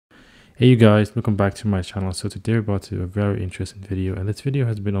Hey you guys, welcome back to my channel. So today we're about to do a very interesting video, and this video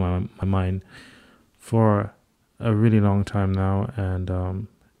has been on my mind for a really long time now, and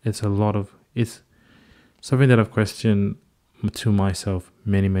it's something that I've questioned to myself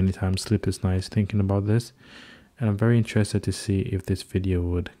many times, sleepless nights, thinking about this, and I'm very interested to see if this video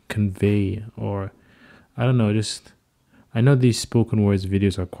would convey, or I don't know, just I know these spoken words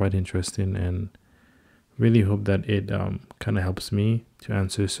videos are quite interesting, and really hope that it kind of helps me to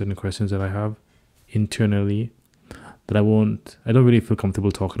answer certain questions that I have internally that I don't really feel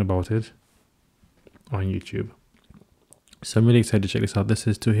comfortable talking about it on YouTube. So I'm really excited to check this out. This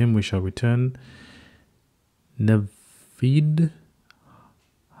is To Him We Shall Return, Naveed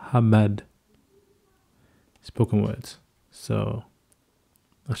Ahmed, spoken words. So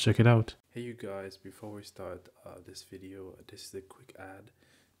let's check it out. Hey you guys, before we start this video, this is a quick ad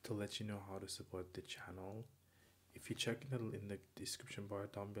to let you know how to support the channel. If you check in the description bar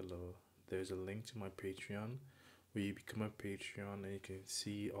down below, there's a link to my Patreon where you become a Patreon and you can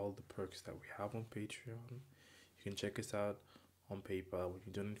see all the perks that we have on Patreon. You can check us out on PayPal. When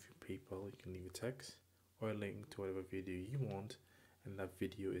you donate through PayPal, you can leave a text or a link to whatever video you want, and that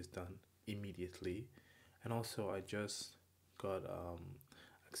video is done immediately. And also, I just got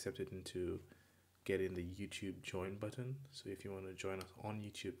accepted into getting the YouTube join button. So if you want to join us on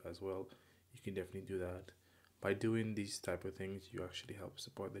YouTube as well, you can definitely do that. By doing these type of things, you actually help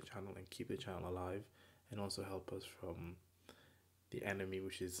support the channel and keep the channel alive, and also help us from the enemy,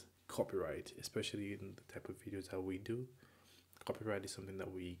 which is copyright, especially in the type of videos that we do. Copyright is something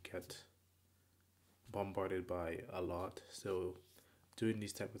that we get bombarded by a lot, so doing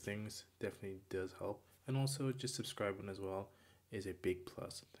these type of things definitely does help. And also just subscribing as well is a big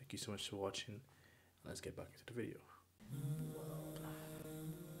plus. Thank you so much for watching. Let's get back into the video.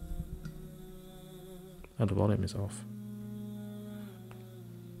 Oh, the volume is off.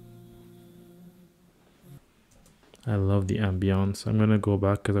 I love the ambience. I'm gonna go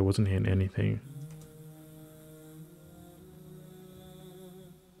back because I wasn't hearing anything.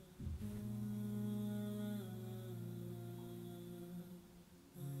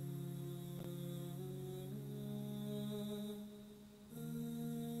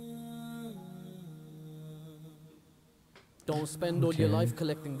 Don't spend all your life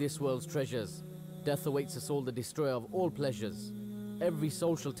collecting this world's treasures. Death awaits us all, the destroyer of all pleasures. Every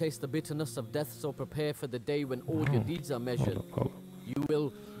soul shall taste the bitterness of death, so prepare for the day when all your deeds are measured. You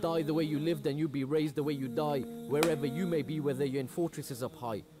will die the way you lived, and you'll be raised the way you die, wherever you may be, whether you're in fortresses up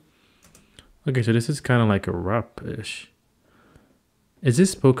high. Okay, so this is kind of like a rap-ish. Is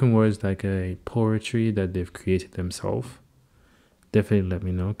this spoken words like a poetry that they've created themselves? Definitely let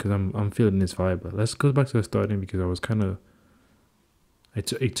me know, because I'm feeling this vibe. But let's go back to the starting, because I was kind of...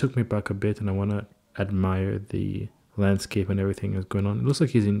 It took me back a bit, and I want to admire the landscape and everything that's going on. It looks like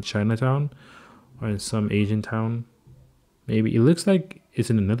he's in Chinatown or in some Asian town. Maybe it looks like it's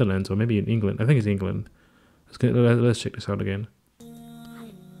in the Netherlands or maybe in England. I think it's England. Let's check this out again.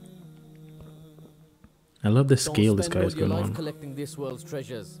 I love the scale this guy is going on. Collecting this world's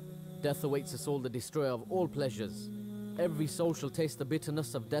treasures. Death awaits us all, the destroyer of all pleasures. Every soul shall taste the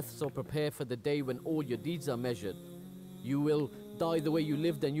bitterness of death, so prepare for the day when all your deeds are measured. You will die the way you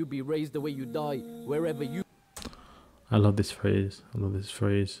lived, and you'll be raised the way you die, wherever you... I love this phrase. I love this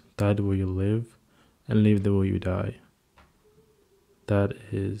phrase. Die the way you live and live the way you die. That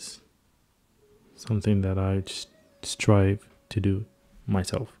is something that I just strive to do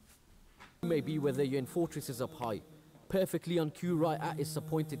myself. You may be, whether you're in fortresses up high, perfectly on cue, right at its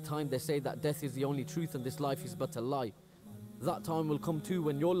appointed time. They say that death is the only truth and this life is but a lie. That time will come too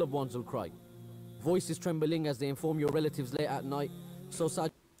when your loved ones will cry. Voices trembling as they inform your relatives late at night. So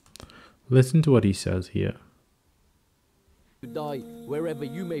sad. Listen to what he says here. You die wherever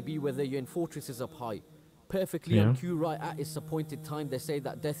you may be, whether you're in fortresses up high, perfectly on cue, right at its appointed time. They say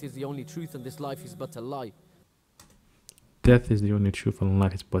that death is the only truth and this life is but a lie. Death is the only truth and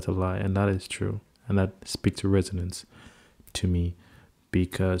life is but a lie, and that is true, and that speaks to resonance to me,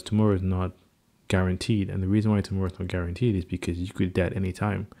 because tomorrow is not guaranteed, and the reason why tomorrow is not guaranteed is because you could die at any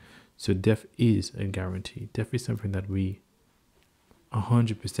time. So death is a guarantee. Death is something that we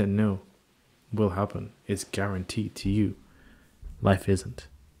 100% know will happen. It's guaranteed to you. Life isn't.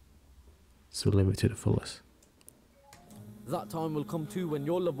 So live it to the fullest. That time will come too when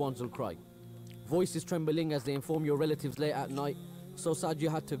your loved ones will cry. Voices trembling as they inform your relatives late at night. So sad you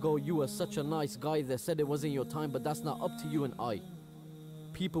had to go, you were such a nice guy. They said it wasn't your time, but that's not up to you and I.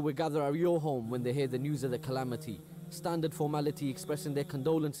 People will gather at your home when they hear the news of the calamity. Standard formality expressing their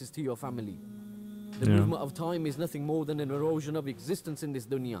condolences to your family. The movement of time is nothing more than an erosion of existence in this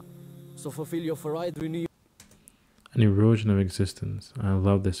dunya. So fulfill your faraid, renew. an erosion of existence. I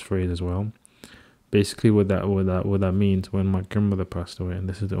love this phrase as well. Basically, what that means, when my grandmother passed away, and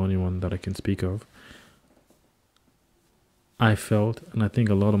this is the only one that I can speak of, I felt, and I think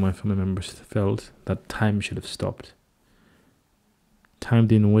a lot of my family members felt, that time should have stopped. Time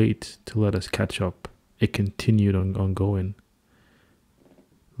didn't wait to let us catch up. It continued on going.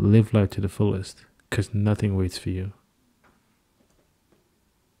 Live life to the fullest, because nothing waits for you.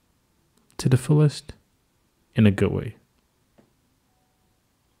 To the fullest, in a good way.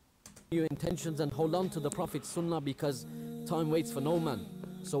 Your intentions and hold on to the Prophet's sunnah, because time waits for no man.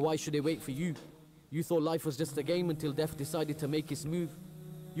 So why should it wait for you? You thought life was just a game until death decided to make its move.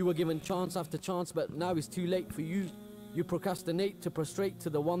 You were given chance after chance, but now it's too late for you. You procrastinate to prostrate to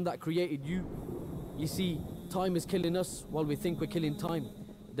the one that created you. You see, time is killing us while we think we're killing time.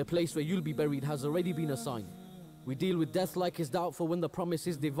 The place where you'll be buried has already been assigned. We deal with death like it's doubtful when the promise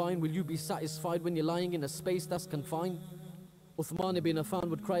is divine. Will you be satisfied when you're lying in a space that's confined? Uthman ibn Affan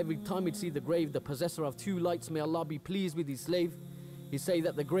would cry every time he'd see the grave. The possessor of two lights, may Allah be pleased with his slave. He say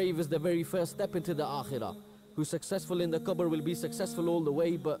that the grave is the very first step into the akhirah. Who's successful in the qabr will be successful all the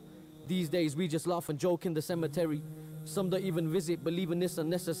way. But these days we just laugh and joke in the cemetery. Some don't even visit, believing this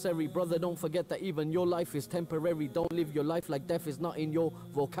unnecessary. Brother, don't forget that even your life is temporary. Don't live your life like death is not in your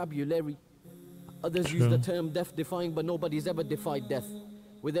vocabulary. Others use the term death defying, but nobody's ever defied death.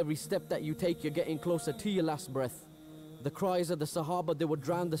 With every step that you take, you're getting closer to your last breath. The cries of the Sahaba, they would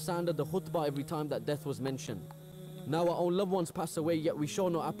drown the sound of the khutbah every time that death was mentioned. Now our own loved ones pass away, yet we show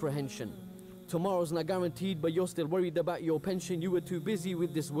no apprehension. Tomorrow's not guaranteed, but you're still worried about your pension. You were too busy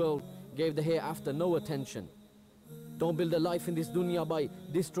with this world, gave the hereafter no attention. Don't build a life in this dunya by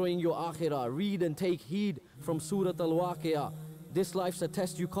destroying your akhirah. Read and take heed from Surat al-Waqi'ah. This life's a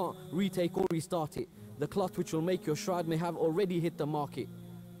test, you can't retake or restart it. The cloth which will make your shroud may have already hit the market.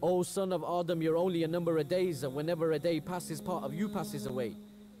 O son of Adam, you're only a number of days, and whenever a day passes, part of you passes away.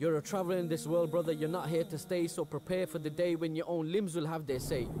 You're a traveler in this world, brother, you're not here to stay, so prepare for the day when your own limbs will have their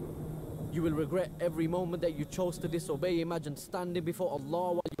say. You will regret every moment that you chose to disobey. Imagine standing before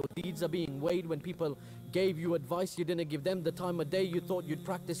Allah while your deeds are being weighed. When people gave you advice, you didn't give them the time of day. You thought you'd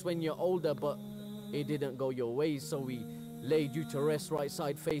practice when you're older, but it didn't go your way, so we laid you to rest right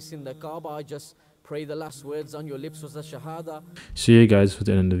side facing the Kaaba. I just pray the last words on your lips was a shahada. So yeah guys, for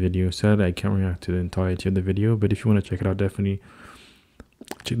the end of the video, sadly I can't react to the entirety of the video, but if you want to check it out, definitely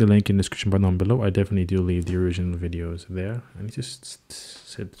check the link in the description bar down below. I definitely do leave the original videos there, and it just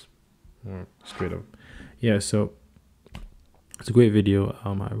said more straight up. Yeah, so it's a great video.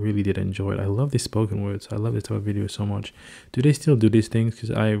 I really did enjoy it. I love these spoken words. I love this type of video so much. Do they still do these things?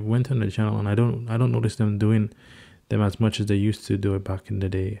 Because I went on the channel and I don't notice them doing them as much as they used to do it back in the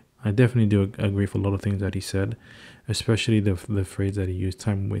day. I definitely do agree with a lot of things that he said, especially the phrase that he used,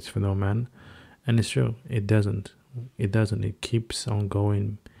 time waits for no man. And it's true, it doesn't. It keeps on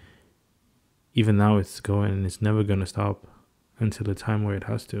going. Even now it's going, and it's never going to stop until the time where it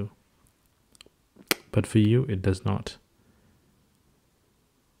has to. But for you, it does not.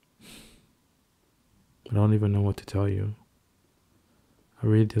 I don't even know what to tell you. I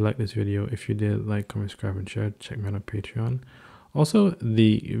really did like this video. If you did, like, comment, subscribe, and share. Check me out on Patreon. Also,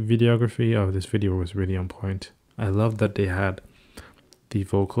 the videography of this video was really on point. I love that they had the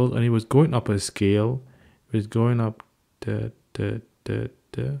vocals, and it was going up a scale. It was going up I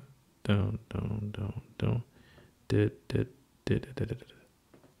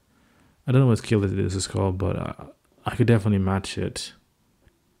don't know what scale this is called, but I could definitely match it.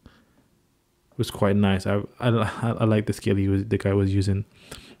 It was quite nice. I like the scale the guy was using.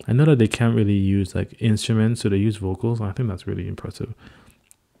 I know that they can't really use like instruments, so they use vocals, and I think that's really impressive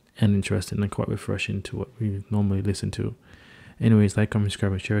and interesting and quite refreshing to what we normally listen to. Anyways, like, comment,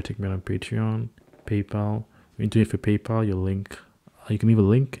 subscribe, and share. Take me out on Patreon, PayPal. When you do it for PayPal, you can leave a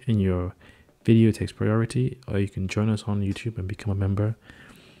link in your video takes priority, or you can join us on YouTube and become a member.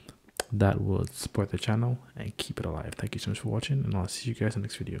 That will support the channel and keep it alive. Thank you so much for watching, and I'll see you guys in the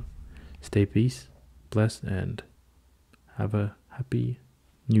next video. Stay peace, blessed, and have a happy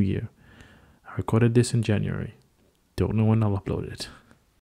New Year. I recorded this in January. Don't know when I'll upload it.